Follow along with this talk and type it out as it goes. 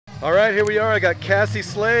All right, here we are. I got Cassie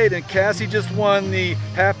Slade, and Cassie just won the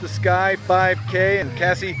Half the Sky 5K. And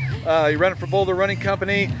Cassie, you're running for Boulder Running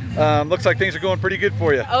Company. Looks like things are going pretty good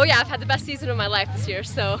for you. Oh yeah, I've had the best season of my life this year,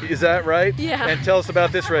 so. Is that right? Yeah. And tell us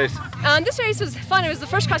about this race. This race was fun. It was the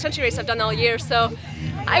first cross-country race I've done all year, so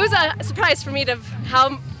it was a surprise for me to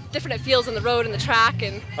how different it feels on the road and the track.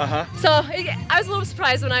 And so I was a little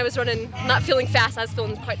surprised when I was running, not feeling fast. I was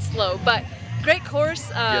feeling quite slow, but great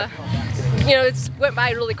course. You know, it went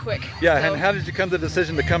by really quick. Yeah, so. And how did you come to the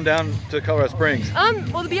decision to come down to Colorado Springs?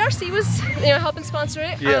 Well, the BRC was, helping sponsor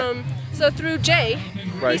it. Yeah. So through Jay,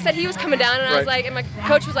 he said he was coming down, and I was like, and my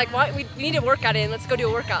coach was like, "Well, we need a workout in. Let's go do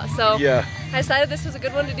a workout." So I decided this was a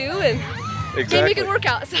good one to do, and gave me a good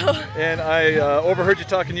workout. So. And I overheard you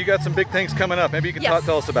talking. You got some big things coming up. Maybe you can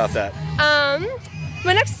tell us about that.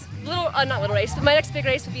 My next not little race, but my next big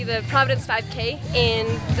race would be the Providence 5K in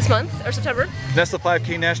this month, or September. That's the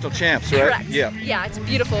 5K national champs, right? Correct. Yeah. Yeah, it's a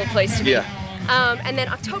beautiful place to be. Yeah. And then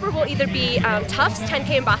October will either be Tufts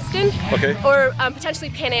 10K in Boston, or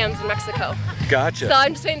potentially Pan Am's in Mexico. Gotcha. So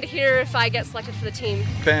I'm just waiting to hear if I get selected for the team.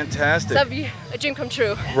 Fantastic. So that'd be a dream come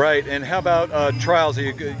true. Right. And how about trials? Are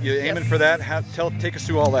you aiming for that? Take us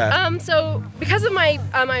through all that. So because of my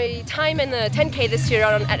my time in the 10K this year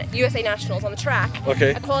at USA Nationals on the track,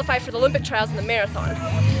 I qualified for the Olympic trials and the marathon.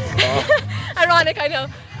 Ironic, I know.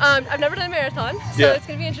 I've never done a marathon, so it's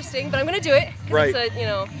going to be interesting, but I'm going to do it. It's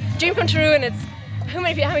a dream come true, and it's how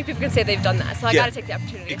many people can say they've done that? So I got to take the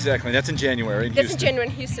opportunity. Exactly. That's in January in Houston. Houston. That's in January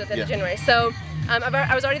in Houston at the end of January. So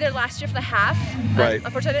I was already there last year for the half.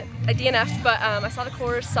 Unfortunately, I DNF'd, but I saw the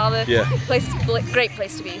course, saw the place. Great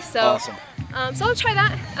place to be. So awesome. So I'll try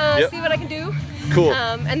that. See what I can do. Cool.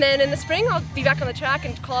 And then in the spring, I'll be back on the track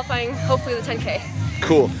and qualifying hopefully the 10K.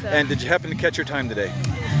 Cool. So. And did you happen to catch your time today?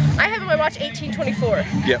 I have on my watch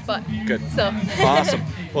 18:24. Yeah. But good. So. Awesome.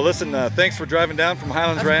 Well, listen. Thanks for driving down from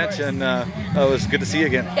Highlands Ranch, and it was good to see you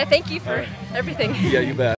again. Yeah. Thank you for everything. Yeah, you bet.